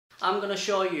I'm going to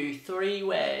show you 3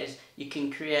 ways you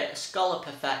can create a scallop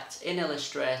effect in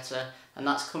Illustrator, and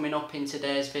that's coming up in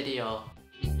today's video.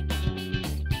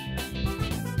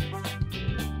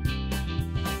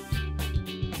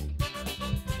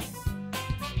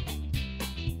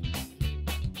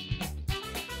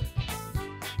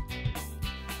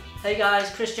 Hey guys,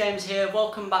 Chris James here,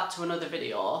 welcome back to another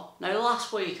video. Now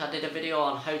last week I did a video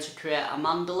on how to create a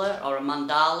mandala or a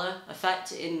mandala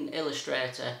effect in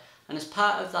Illustrator, and as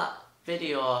part of that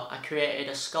video I created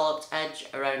a scalloped edge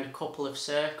around a couple of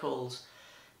circles.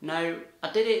 Now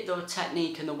I did it the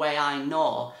technique and the way I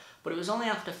know, but it was only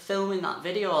after filming that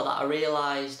video that I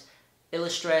realised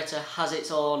Illustrator has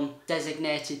its own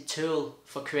designated tool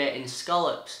for creating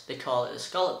scallops. They call it the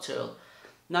scallop tool.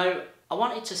 Now I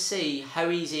wanted to see how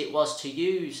easy it was to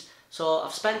use, so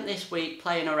I've spent this week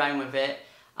playing around with it,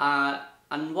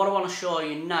 and what I want to show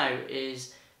you now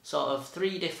is sort of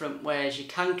 3 different ways you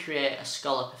can create a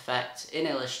scallop effect in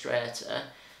Illustrator.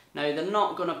 Now they're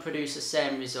not going to produce the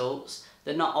same results,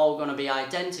 they're not all going to be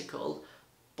identical,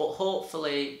 but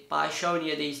hopefully by showing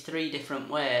you these 3 different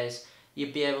ways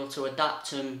you'll be able to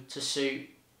adapt them to suit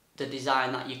the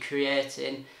design that you're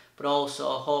creating, but also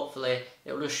hopefully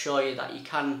it will just show you that you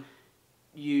can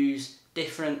use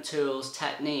different tools,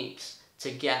 techniques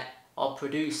to get or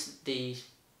produce the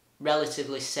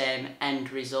relatively same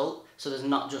end result, so there's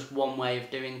not just one way of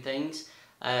doing things,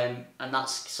 and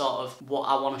that's sort of what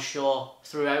I want to show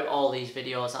throughout all these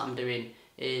videos that I'm doing,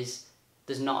 is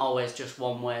there's not always just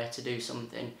one way to do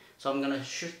something. So I'm going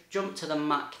to jump to the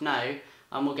Mac now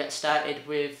and we'll get started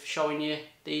with showing you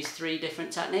these 3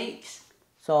 different techniques.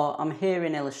 So I'm here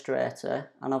in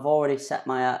Illustrator and I've already set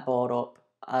my artboard up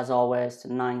as always to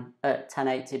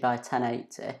 1080 by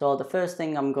 1080. So the first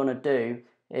thing I'm going to do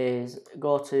is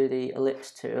go to the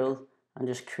ellipse tool and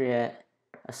just create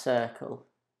a circle.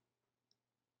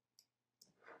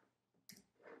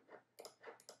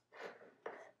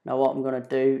 Now what I'm going to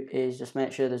do is just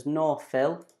make sure there's no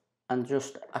fill and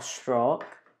just a stroke.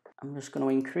 I'm just going to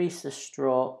increase the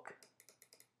stroke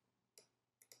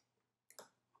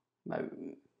about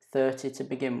 30 to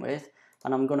begin with,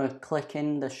 and I'm going to click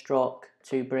in the stroke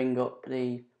to bring up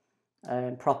the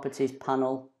properties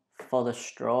panel for the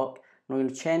stroke. I'm going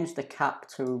to change the cap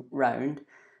to round,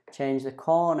 change the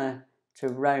corner to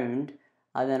round,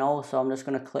 and then also I'm just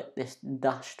going to click this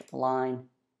dashed line.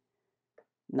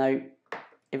 Now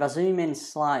if I zoom in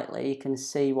slightly you can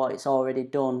see what it's already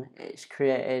done. It's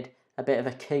created a bit of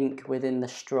a kink within the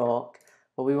stroke,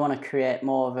 but we want to create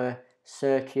more of a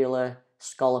circular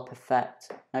scallop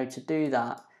effect. Now to do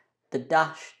that, the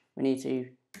dash we need to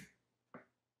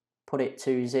put it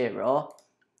to 0,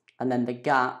 and then the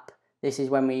gap, this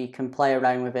is when we can play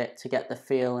around with it to get the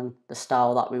feel and the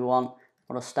style that we want.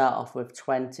 We'll start off with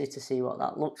 20 to see what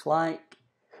that looks like.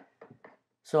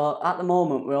 So at the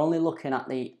moment we're only looking at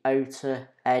the outer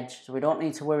edge, so we don't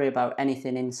need to worry about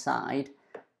anything inside.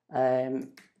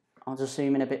 I'll just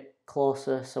zoom in a bit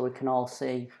closer so we can all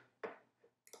see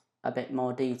a bit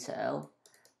more detail.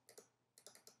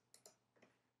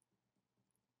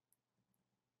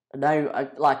 Now,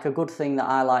 like a good thing that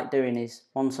I like doing is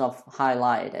once I've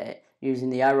highlighted it,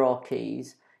 using the arrow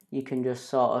keys, you can just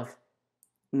sort of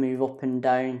move up and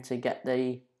down to get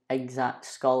the exact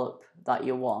scallop that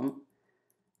you want.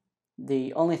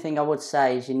 The only thing I would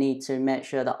say is you need to make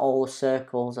sure that all the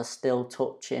circles are still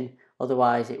touching,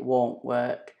 otherwise it won't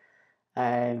work.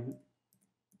 Now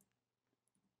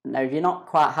if you're not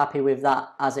quite happy with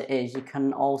that as it is, you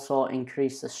can also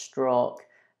increase the stroke,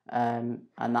 and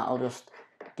that'll just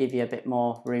give you a bit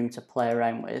more room to play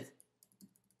around with.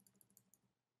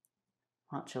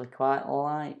 Actually quite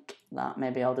like that.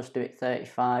 Maybe I'll just do it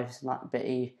 35, so that's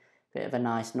a bit of a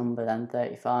nice number then,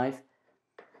 35.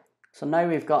 So now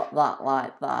we've got that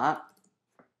like that.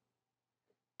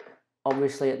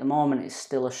 Obviously at the moment it's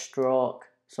still a stroke,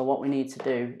 so what we need to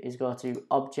do is go to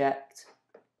Object,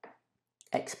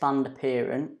 Expand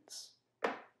Appearance,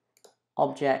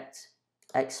 Object,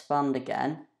 Expand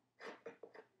again.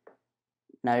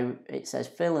 Now it says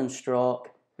Fill and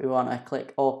Stroke, we want to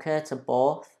click OK to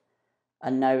both,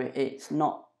 and now it's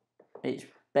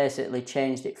basically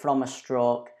changed it from a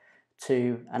stroke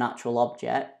to an actual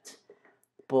object,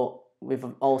 but we've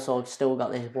also still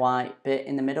got this white bit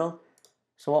in the middle.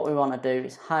 So what we want to do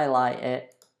is highlight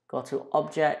it, go to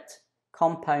Object,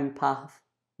 Compound Path,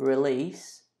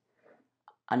 Release,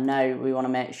 and now we want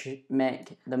to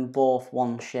make them both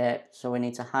one shape, so we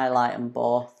need to highlight them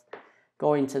both,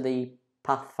 go into the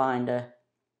Pathfinder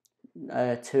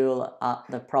tool at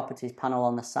the properties panel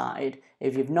on the side.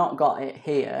 If you've not got it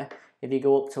here, if you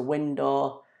go up to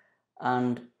Window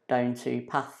and down to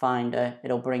Pathfinder,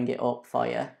 it'll bring it up for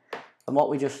you. And what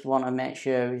we just want to make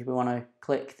sure is we want to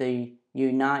click the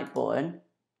unite button,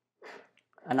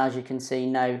 and as you can see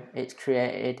now it's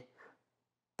created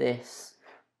this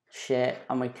shape,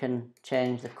 and we can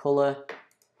change the colour,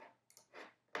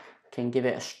 can give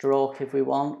it a stroke if we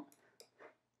want.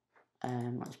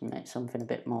 Let's make something a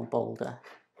bit more bolder.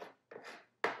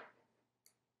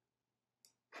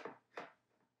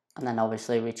 And then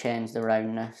obviously we change the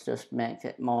roundness, just make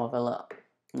it more of a look,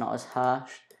 not as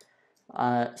harsh.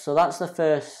 So that's the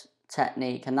first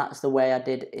technique, and that's the way I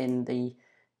did in the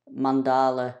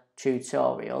mandala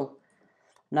tutorial.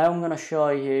 Now I'm going to show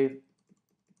you,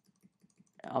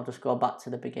 I'll just go back to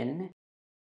the beginning.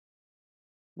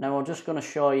 Now I'm just going to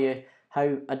show you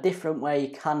how a different way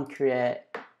you can create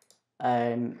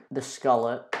the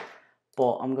scallop,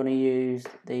 but I'm going to use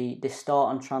the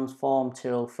distort and transform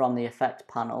tool from the effect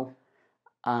panel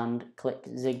and click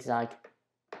zigzag.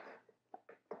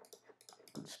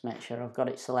 Just make sure I've got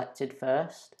it selected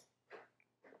first.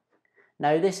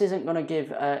 Now this isn't going to give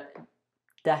a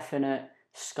definite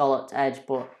scalloped edge,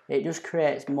 but it just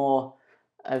creates more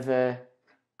of a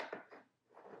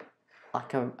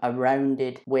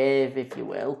rounded wave, if you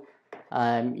will.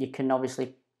 You can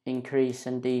obviously increase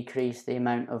and decrease the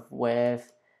amount of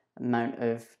wave, amount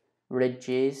of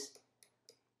ridges,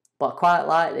 but I quite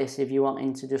like this if you're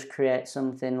wanting to just create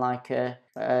something like a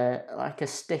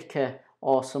sticker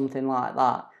or something like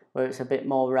that, where it's a bit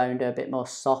more rounder, a bit more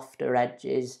softer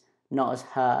edges, not as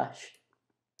harsh.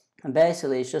 And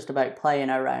basically it's just about playing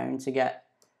around to get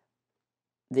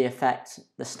the effect,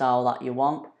 the style that you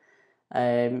want.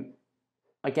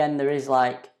 Again, there is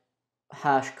like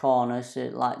harsh corners,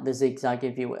 like the zigzag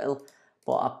if you will,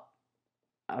 but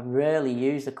I rarely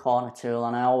use the corner tool,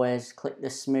 and I always click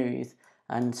the smooth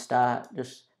and start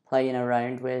just playing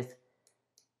around with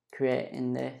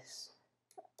creating this.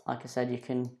 Like I said, you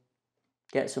can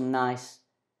get some nice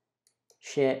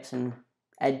shapes and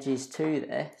edges to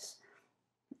this.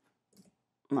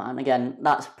 And again,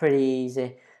 that's pretty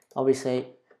easy. Obviously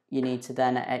you need to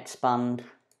then expand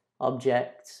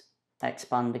objects,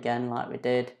 expand again like we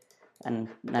did, and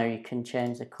now you can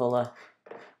change the colour,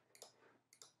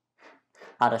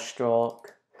 add a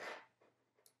stroke.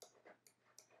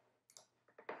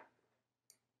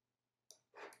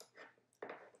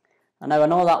 I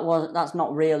know that's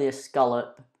not really a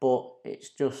scallop, but it's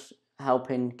just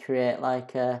helping create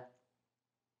like an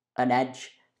edge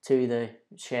to the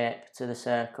shape, to the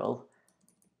circle.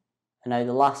 And now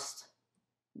the last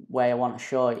way I want to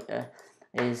show you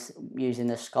is using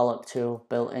the scallop tool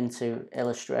built into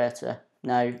Illustrator.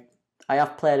 Now I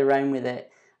have played around with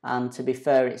it, and to be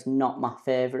fair, it's not my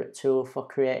favourite tool for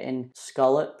creating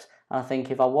scallops. And I think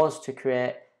if I was to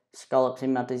create scallops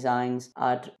in my designs,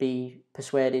 I'd be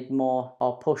persuaded more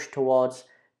or pushed towards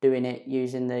doing it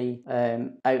using the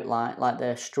outline, like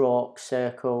the strokes,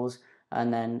 circles,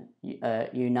 and then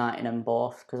uniting them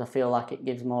both, because I feel like it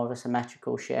gives more of a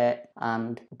symmetrical shape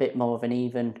and a bit more of an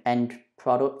even end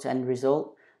product, end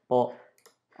result. But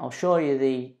I'll show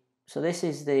you so this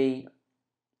is the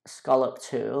scallop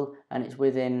tool, and it's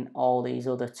within all these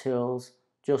other tools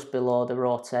just below the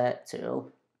rotate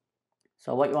tool.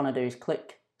 So what you want to do is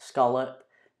click scallop.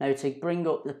 Now to bring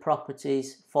up the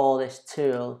properties for this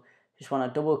tool, you just want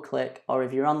to double click, or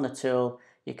if you're on the tool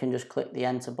you can just click the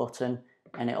enter button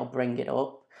and it'll bring it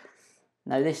up.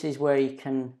 Now this is where you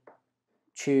can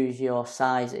choose your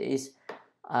sizes,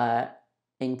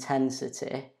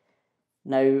 intensity.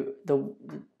 Now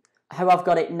how I've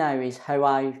got it now is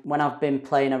when I've been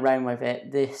playing around with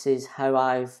it, this is how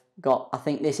I've got, I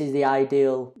think this is the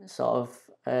ideal sort of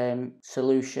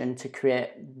solution to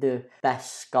create the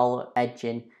best scallop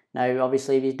edging. Now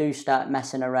obviously if you do start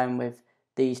messing around with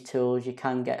these tools, you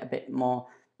can get a bit more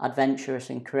adventurous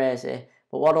and crazy.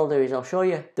 But what I'll do is I'll show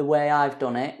you the way I've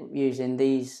done it using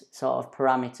these sort of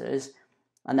parameters,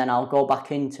 and then I'll go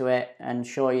back into it and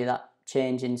show you that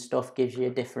changing stuff gives you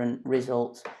different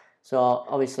results. So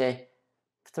obviously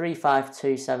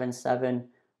 35277,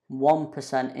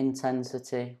 1%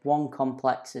 intensity, 1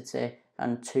 complexity,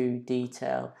 and 2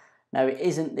 detail. Now it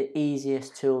isn't the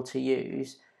easiest tool to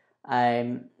use.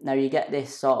 Now you get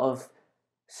this sort of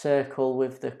circle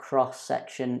with the cross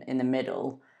section in the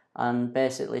middle, and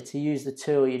basically to use the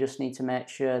tool you just need to make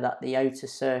sure that the outer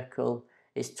circle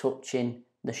is touching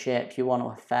the shape you want to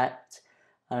affect.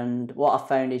 And what I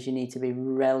found is you need to be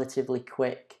relatively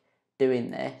quick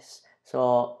doing this.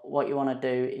 So what you want to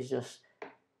do is just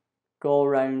go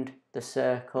around the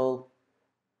circle,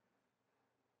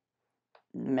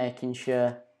 making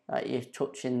sure that you're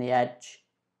touching the edge.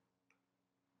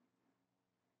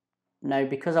 Now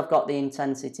because I've got the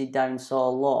intensity down so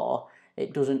low,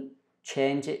 it doesn't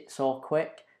change it so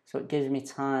quick, so it gives me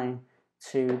time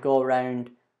to go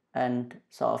around and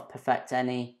sort of perfect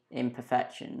any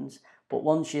imperfections, but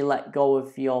once you let go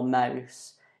of your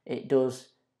mouse, it does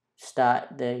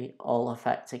start the whole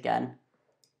effect again.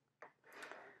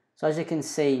 So as you can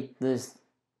see, there's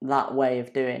that way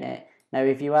of doing it. Now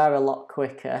if you are a lot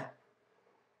quicker,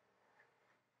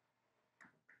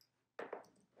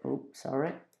 oops,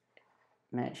 sorry,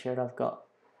 make sure I've got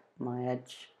my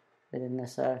edge within the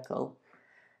circle,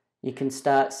 you can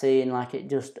start seeing like it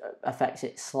just affects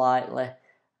it slightly.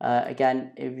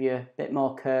 Again, if you're a bit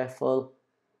more careful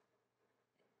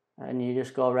and you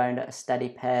just go around at a steady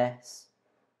pace,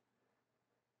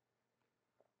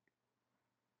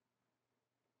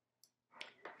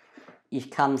 you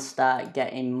can start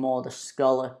getting more the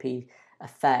scallopy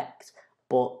effect,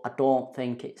 but I don't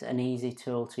think it's an easy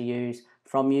tool to use.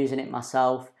 From using it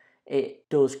myself, it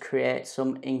does create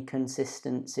some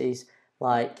inconsistencies,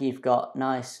 like you've got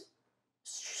nice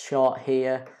short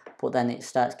here, but then it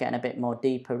starts getting a bit more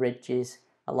deeper ridges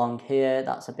along here,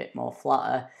 that's a bit more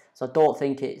flatter. So I don't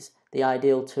think it's the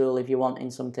ideal tool if you're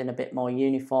wanting something a bit more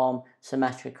uniform,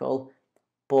 symmetrical,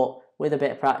 but with a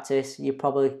bit of practice you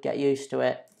probably get used to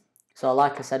it. So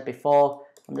like I said before,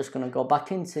 I'm just going to go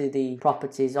back into the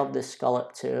properties of the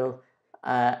scallop tool.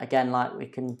 Again, like we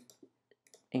can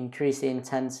increase the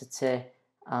intensity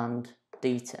and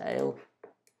detail,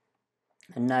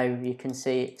 and now you can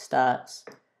see it starts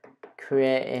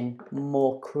creating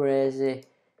more crazy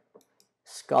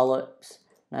scallops.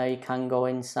 Now you can go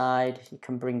inside, you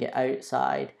can bring it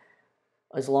outside,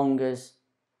 as long as,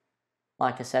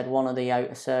 like I said, one of the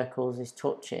outer circles is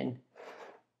touching,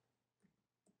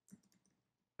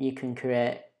 you can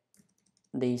create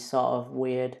these sort of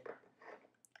weird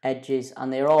edges,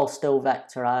 and they're all still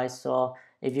vectorized, so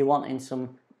if you're wanting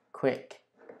some quick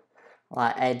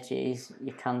like edges,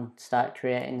 you can start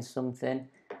creating something.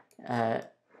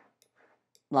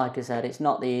 Like I said, it's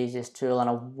not the easiest tool, and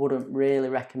I wouldn't really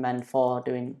recommend for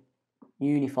doing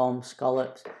uniform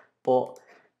scallops, but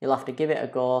you'll have to give it a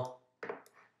go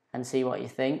and see what you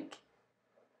think.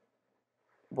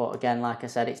 But again, like I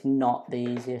said, it's not the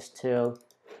easiest tool.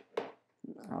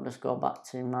 I'll just go back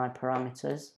to my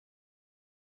parameters.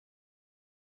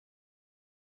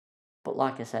 But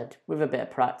like I said, with a bit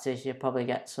of practice, you'll probably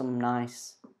get some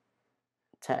nice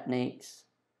techniques,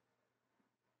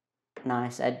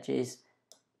 nice edges.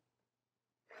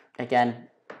 Again,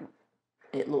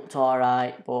 it looked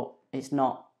alright, but it's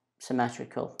not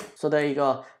symmetrical. So there you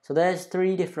go. So there's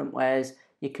 3 different ways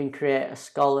you can create a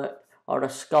scallop or a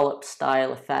scallop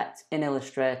style effect in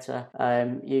Illustrator,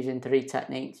 using 3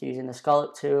 techniques, using the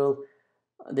scallop tool,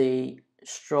 the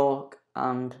stroke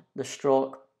and the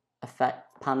stroke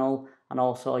effect panel, and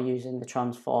also using the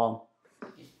transform.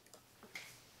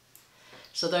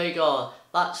 So there you go,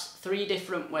 that's 3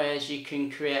 different ways you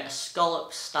can create a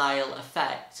scallop style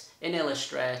effect in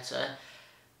Illustrator.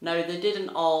 Now they didn't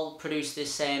all produce the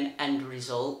same end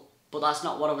result, but that's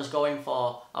not what I was going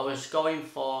for. I was going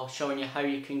for showing you how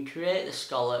you can create the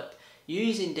scallop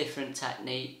using different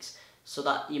techniques, so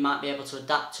that you might be able to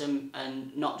adapt them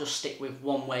and not just stick with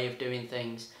one way of doing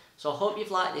things. So I hope you've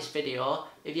liked this video.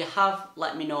 If you have,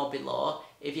 let me know below.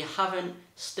 If you haven't,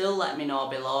 still let me know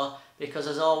below, because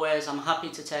as always, I'm happy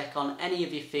to take on any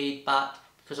of your feedback,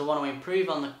 because I want to improve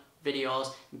on the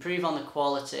videos, improve on the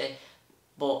quality,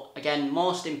 but again,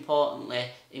 most importantly,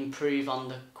 improve on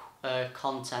the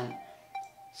content.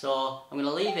 So I'm going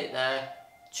to leave it there.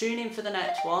 Tune in for the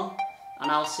next one, and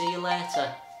I'll see you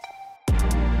later.